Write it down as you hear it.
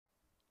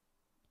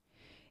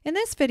In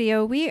this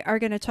video, we are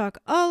going to talk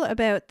all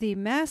about the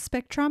mass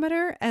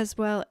spectrometer as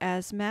well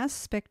as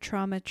mass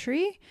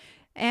spectrometry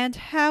and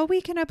how we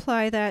can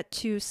apply that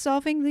to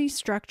solving the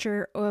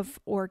structure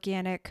of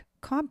organic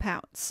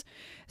compounds.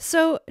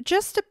 So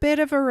just a bit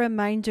of a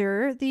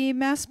reminder, the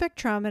mass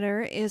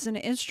spectrometer is an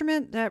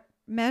instrument that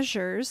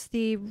measures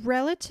the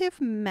relative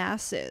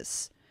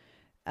masses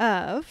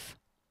of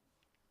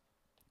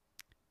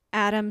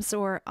atoms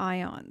or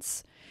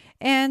ions.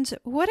 And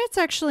what it's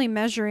actually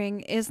measuring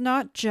is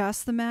not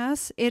just the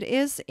mass, it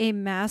is a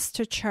mass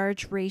to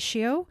charge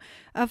ratio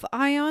of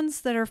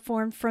ions that are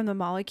formed from the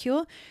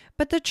molecule,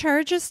 but the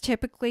charge is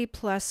typically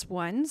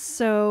 +1.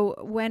 So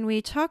when we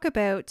talk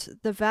about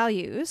the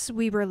values,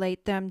 we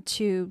relate them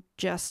to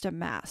just a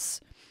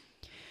mass.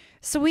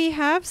 So we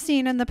have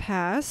seen in the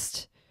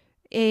past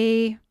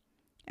a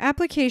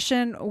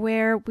application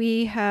where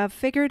we have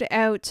figured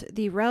out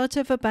the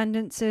relative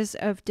abundances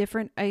of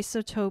different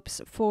isotopes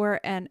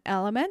for an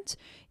element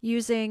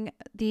using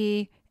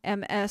the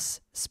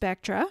MS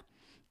spectra.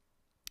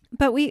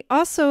 But we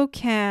also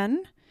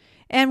can,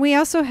 and we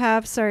also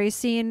have,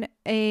 seen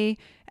a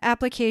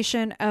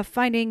application of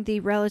finding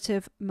the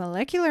relative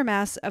molecular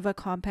mass of a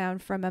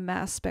compound from a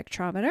mass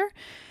spectrometer,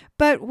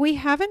 but we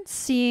haven't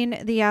seen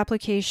the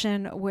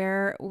application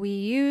where we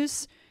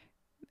use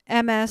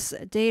MS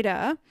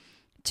data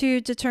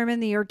to determine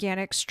the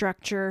organic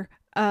structure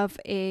of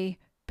a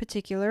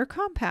particular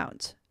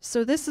compound.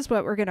 So this is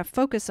what we're going to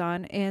focus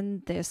on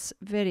in this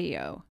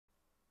video.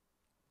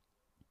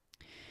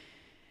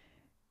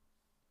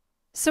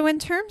 So in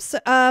terms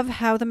of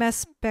how the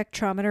mass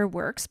spectrometer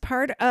works,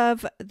 part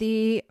of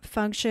the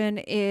function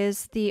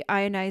is the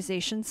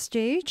ionization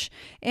stage.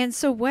 And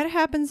so what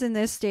happens in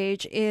this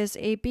stage is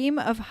a beam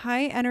of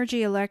high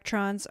energy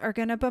electrons are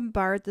going to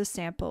bombard the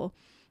sample,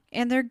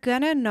 and they're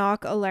going to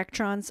knock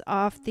electrons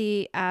off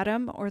the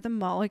atom or the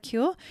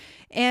molecule.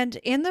 And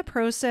in the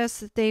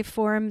process, they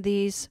form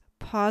these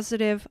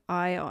positive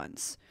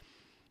ions.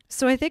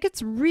 So I think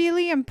it's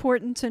really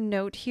important to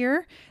note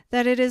here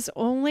that it is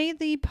only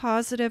the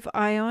positive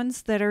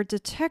ions that are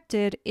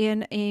detected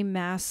in a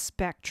mass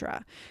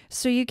spectra.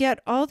 So you get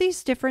all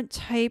these different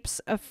types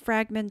of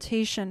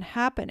fragmentation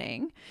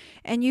happening,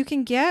 and you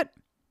can get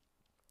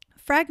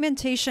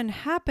fragmentation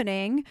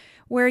happening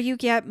where you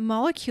get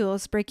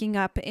molecules breaking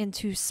up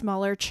into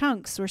smaller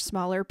chunks or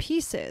smaller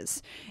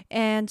pieces.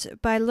 And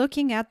by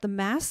looking at the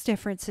mass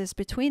differences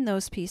between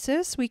those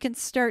pieces, we can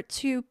start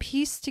to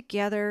piece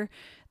together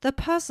the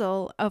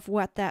puzzle of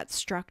what that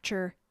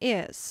structure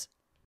is.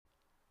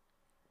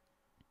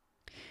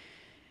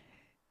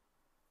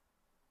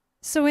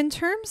 So in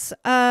terms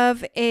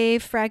of a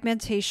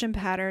fragmentation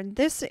pattern,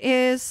 this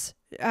is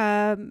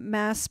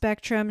mass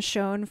spectrum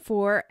shown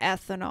for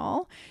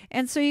ethanol.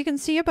 And so you can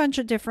see a bunch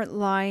of different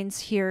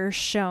lines here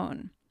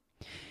shown.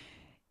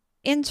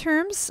 In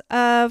terms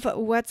of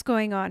what's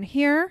going on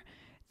here,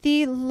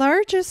 the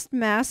largest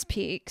mass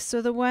peak,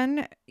 so the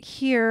one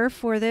here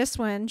for this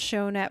one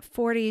shown at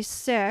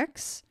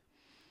 46,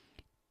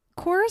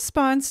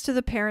 corresponds to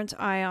the parent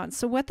ion.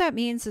 So what that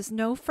means is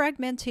no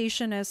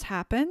fragmentation has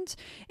happened,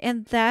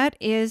 and that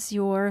is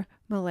your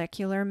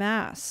molecular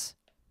mass.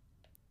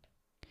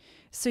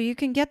 So you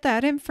can get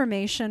that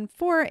information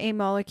for a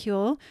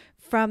molecule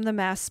from the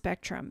mass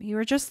spectrum. You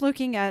are just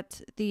looking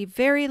at the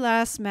very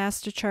last mass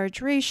to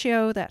charge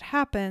ratio that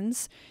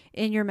happens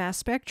in your mass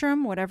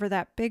spectrum. Whatever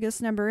that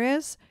biggest number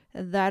is,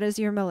 that is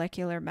your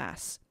molecular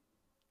mass.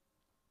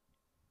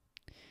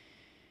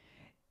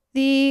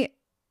 The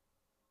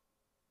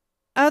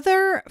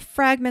other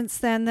fragments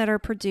then that are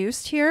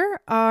produced here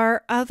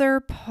are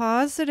other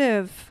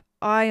positive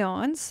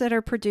ions that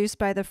are produced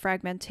by the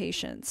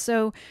fragmentation.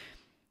 So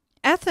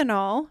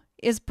ethanol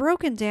is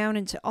broken down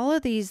into all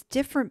of these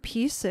different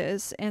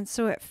pieces, and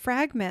so it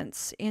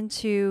fragments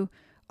into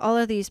all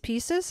of these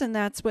pieces, and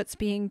that's what's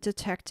being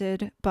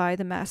detected by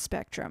the mass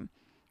spectrum.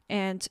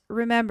 And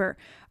remember,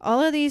 all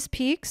of these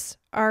peaks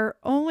are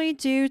only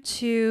due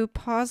to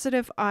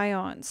positive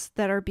ions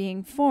that are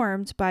being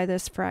formed by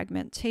this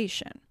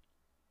fragmentation.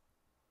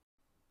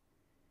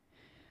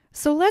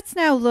 So let's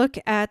now look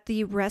at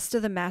the rest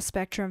of the mass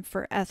spectrum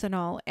for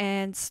ethanol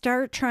and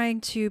start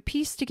trying to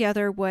piece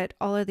together what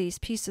all of these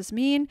pieces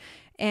mean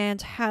and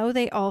how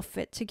they all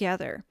fit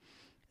together.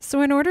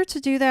 So in order to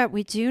do that,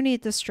 we do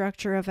need the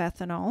structure of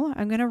ethanol.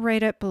 I'm going to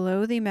write it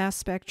below the mass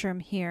spectrum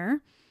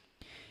here.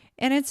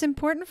 And it's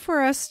important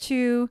for us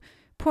to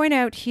point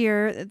out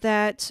here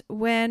that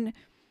when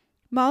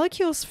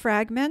molecules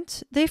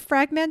fragment, they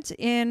fragment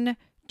in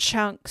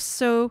chunks.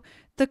 So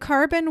the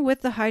carbon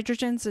with the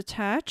hydrogens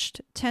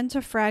attached tend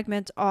to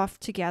fragment off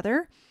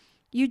together.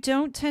 You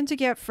don't tend to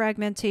get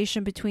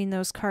fragmentation between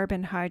those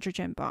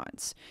carbon-hydrogen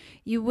bonds.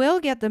 You will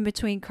get them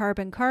between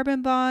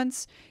carbon-carbon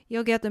bonds.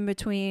 You'll get them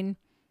between,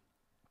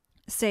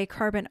 say,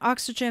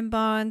 carbon-oxygen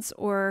bonds,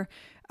 or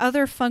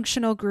other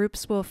functional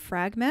groups will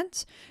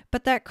fragment,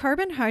 but that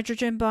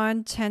carbon-hydrogen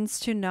bond tends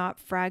to not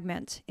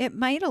fragment. It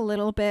might a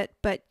little bit,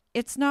 but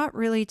it's not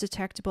really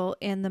detectable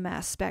in the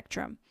mass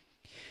spectrum.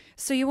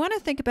 So you want to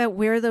think about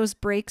where those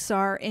breaks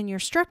are in your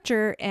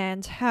structure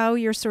and how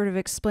you're sort of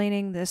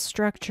explaining this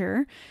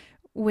structure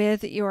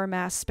with your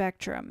mass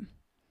spectrum.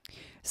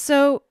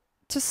 So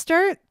to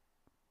start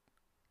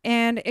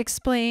and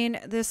explain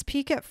this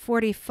peak at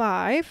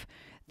 45,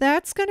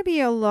 that's going to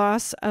be a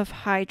loss of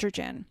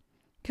hydrogen,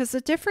 because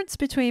the difference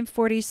between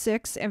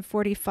 46 and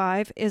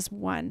 45 is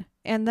 1,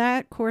 and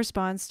that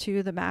corresponds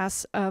to the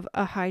mass of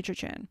a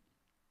hydrogen.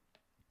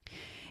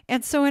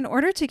 And so in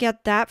order to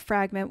get that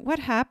fragment, what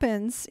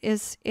happens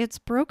is it's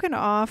broken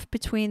off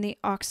between the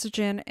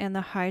oxygen and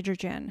the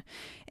hydrogen.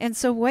 And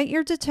so what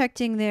you're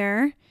detecting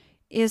there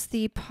is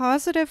the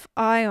positive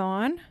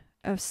ion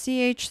of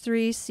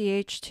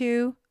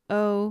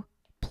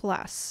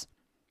CH3CH2O+.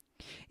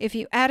 If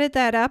you added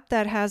that up,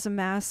 that has a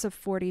mass of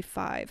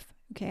 45.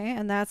 Okay,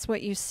 and that's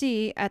what you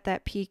see at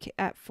that peak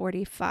at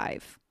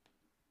 45.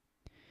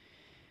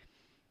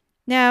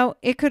 Now,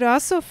 it could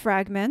also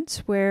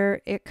fragment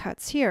where it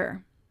cuts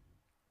here.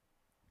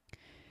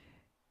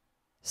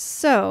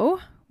 So,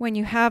 when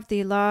you have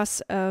the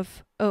loss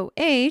of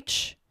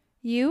OH,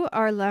 you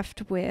are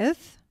left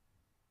with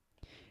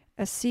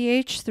a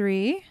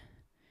CH3,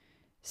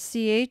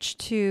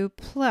 CH2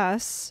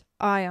 plus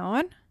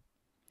ion,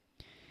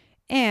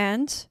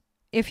 and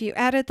if you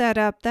added that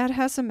up, that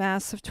has a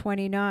mass of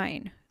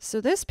 29.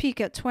 So this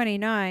peak at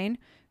 29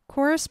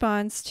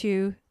 corresponds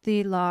to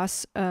the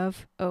loss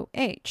of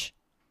OH.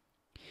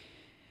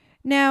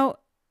 Now,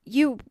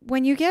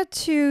 when you get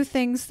to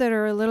things that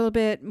are a little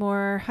bit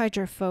more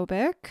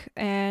hydrophobic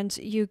and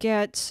you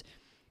get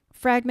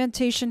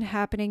fragmentation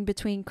happening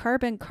between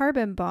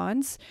carbon-carbon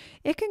bonds,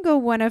 it can go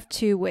one of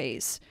two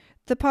ways.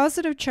 The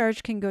positive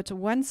charge can go to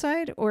one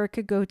side or it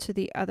could go to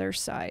the other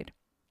side.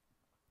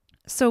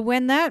 So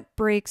when that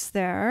breaks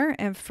there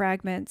and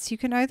fragments, you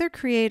can either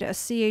create a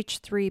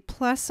CH3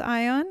 plus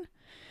ion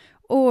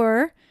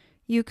or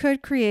you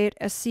could create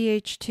a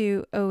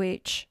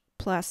CH2OH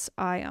plus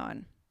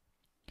ion.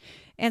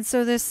 And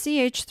so this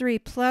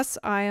CH3 plus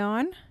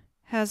ion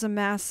has a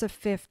mass of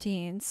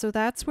 15. So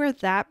that's where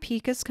that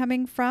peak is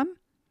coming from.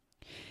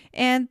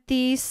 And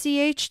the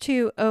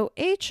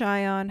CH2OH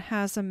ion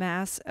has a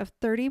mass of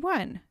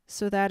 31.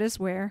 So that is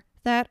where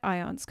that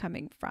ion's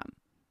coming from.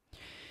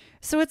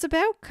 So it's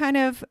about kind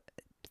of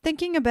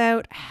thinking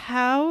about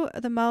how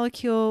the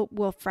molecule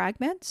will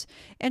fragment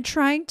and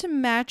trying to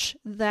match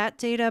that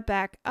data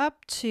back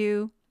up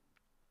to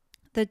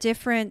the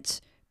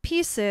different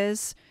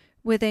pieces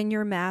within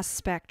your mass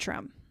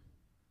spectrum.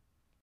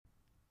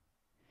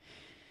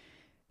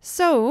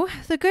 So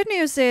the good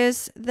news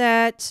is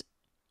that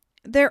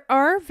there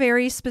are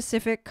very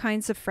specific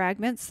kinds of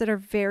fragments that are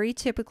very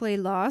typically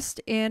lost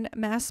in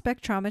mass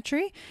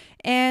spectrometry,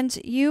 and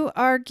you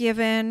are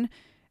given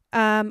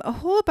a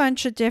whole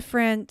bunch of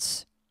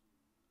different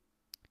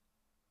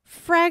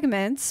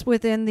fragments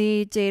within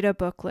the data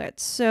booklet.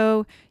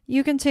 So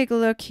you can take a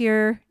look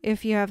here.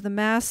 If you have the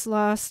mass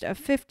lost of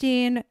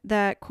 15,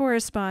 that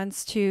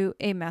corresponds to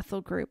a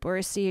methyl group or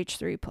a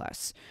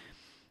CH3+.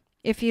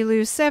 If you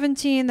lose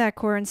 17, that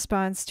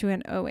corresponds to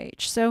an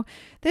OH. So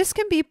this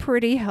can be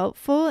pretty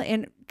helpful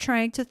in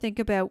trying to think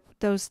about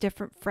those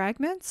different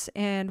fragments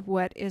and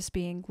what is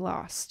being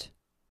lost.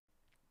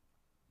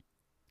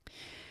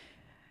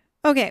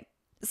 Okay,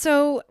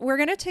 so we're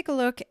going to take a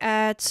look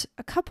at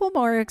a couple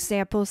more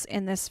examples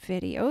in this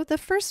video. The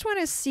first one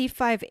is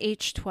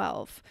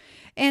C5H12.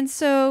 And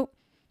so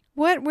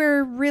what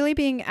we're really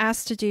being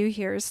asked to do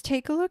here is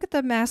take a look at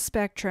the mass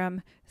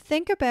spectrum,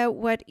 think about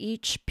what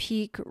each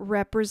peak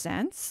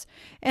represents,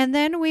 and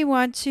then we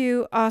want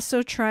to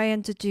also try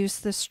and deduce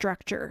the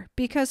structure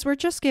because we're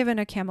just given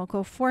a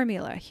chemical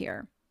formula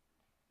here.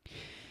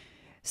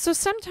 So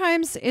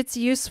sometimes it's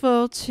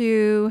useful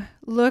to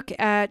look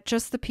at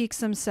just the peaks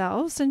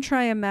themselves and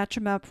try and match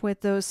them up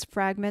with those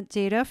fragment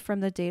data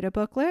from the data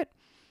booklet.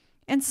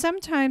 And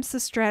sometimes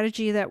the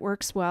strategy that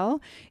works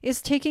well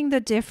is taking the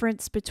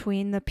difference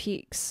between the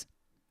peaks.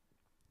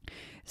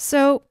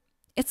 So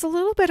it's a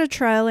little bit of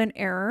trial and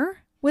error.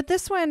 With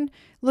this one,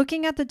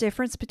 looking at the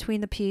difference between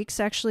the peaks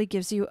actually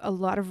gives you a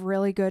lot of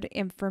really good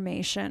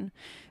information.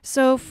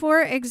 So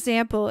for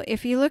example,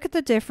 if you look at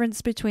the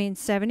difference between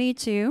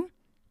 72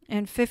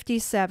 and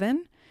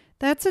 57,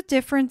 that's a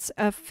difference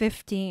of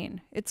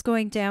 15. It's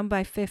going down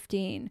by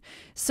 15.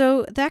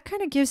 So that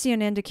kind of gives you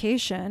an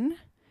indication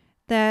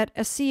that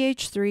a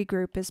CH3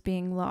 group is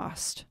being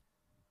lost.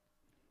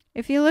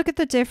 If you look at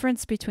the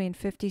difference between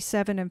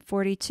 57 and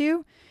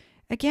 42,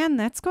 again,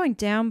 that's going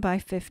down by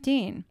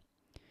 15.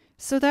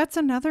 So that's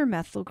another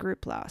methyl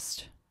group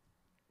lost.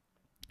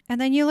 And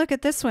then you look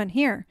at this one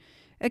here.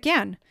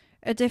 Again,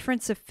 a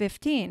difference of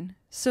 15.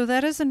 So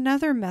that is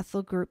another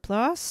methyl group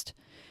lost.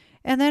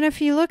 And then if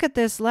you look at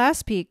this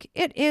last peak,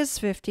 it is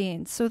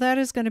 15. So that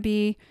is going to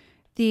be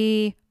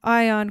the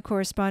ion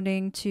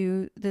corresponding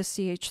to the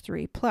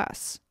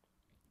CH3+.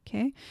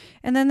 Okay.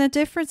 And then the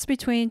difference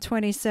between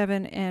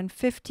 27 and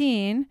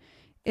 15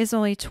 is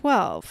only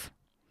 12.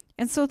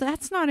 And so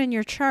that's not in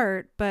your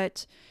chart,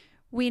 but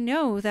we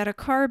know that a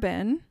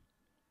carbon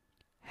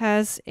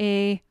has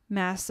a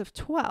mass of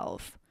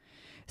 12.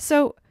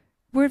 So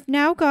we've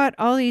now got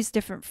all these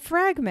different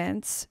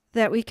fragments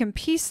that we can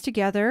piece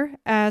together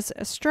as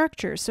a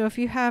structure. So if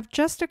you have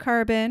just a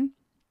carbon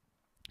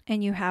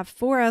and you have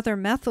 4 other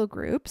methyl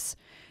groups,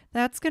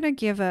 that's going to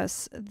give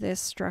us this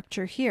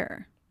structure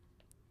here.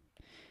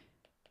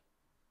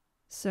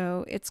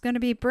 So it's going to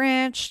be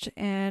branched,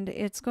 and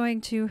it's going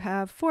to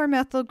have 4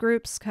 methyl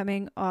groups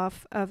coming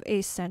off of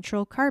a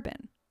central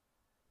carbon.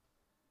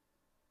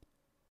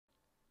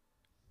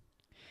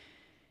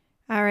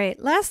 All right,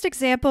 last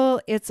example,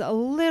 it's a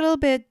little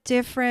bit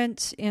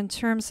different in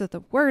terms of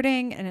the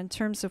wording and in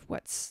terms of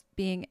what's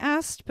being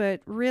asked, but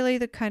really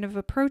the kind of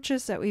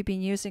approaches that we've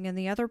been using in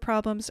the other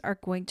problems are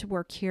going to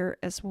work here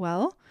as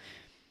well.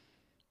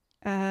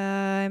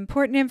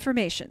 Important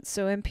information.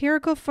 So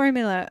empirical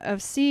formula of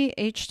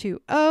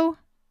CH2O,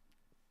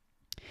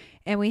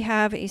 and we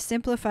have a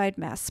simplified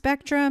mass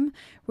spectrum.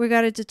 We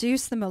got to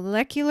deduce the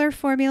molecular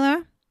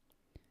formula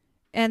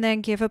and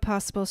then give a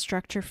possible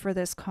structure for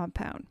this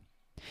compound.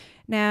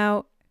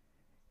 Now,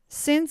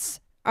 since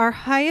our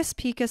highest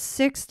peak is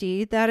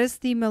 60, that is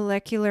the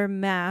molecular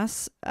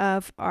mass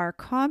of our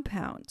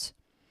compound.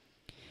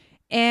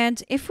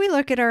 And if we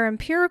look at our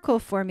empirical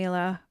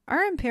formula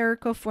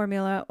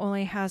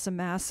only has a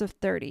mass of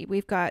 30.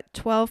 We've got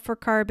 12 for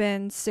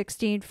carbon,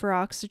 16 for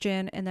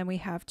oxygen, and then we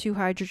have 2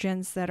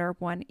 hydrogens that are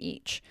 1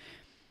 each.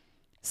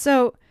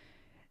 So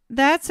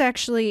that's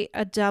actually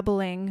a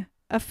doubling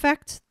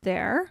effect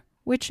there,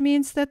 which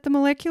means that the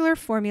molecular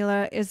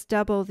formula is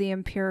double the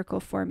empirical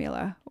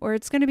formula, or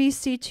it's going to be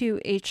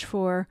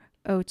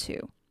C2H4O2.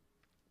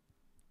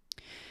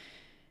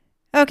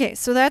 Okay,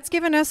 so that's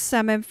given us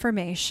some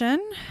information.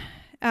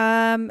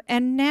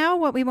 And now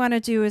what we want to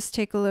do is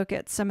take a look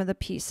at some of the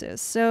pieces.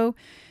 So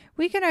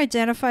we can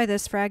identify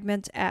this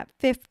fragment at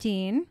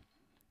 15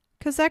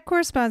 because that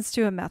corresponds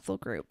to a methyl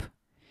group.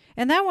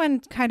 And that one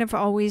kind of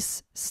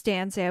always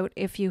stands out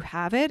if you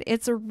have it.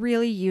 It's a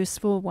really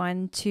useful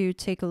one to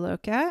take a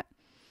look at.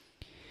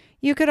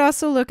 You could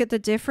also look at the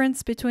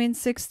difference between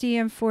 60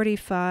 and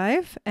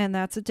 45, and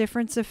that's a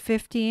difference of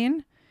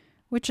 15,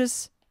 which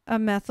is a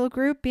methyl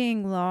group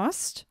being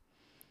lost.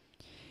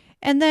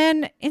 And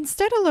then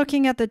instead of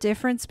looking at the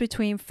difference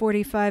between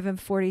 45 and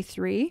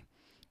 43,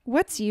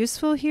 what's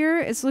useful here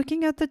is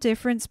looking at the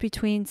difference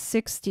between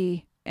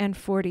 60 and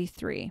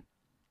 43.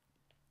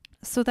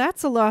 So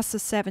that's a loss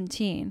of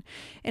 17.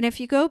 And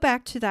if you go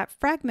back to that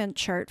fragment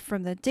chart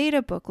from the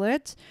data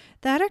booklet,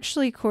 that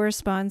actually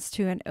corresponds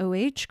to an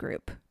OH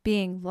group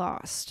being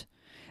lost.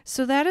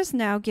 So that has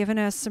now given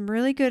us some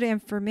really good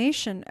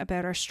information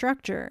about our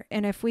structure.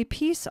 And if we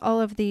piece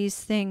all of these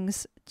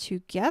things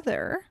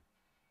together,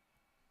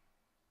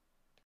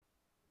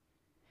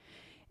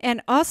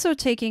 and also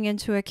taking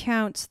into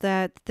account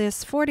that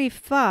this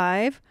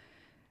 45,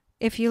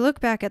 if you look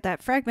back at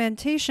that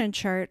fragmentation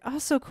chart,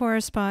 also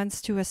corresponds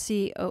to a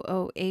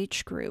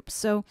COOH group.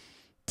 So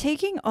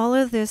taking all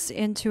of this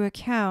into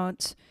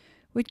account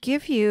would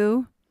give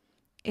you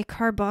a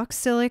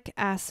carboxylic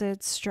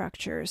acid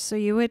structure. So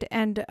you would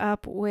end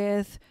up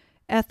with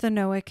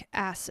ethanoic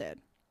acid.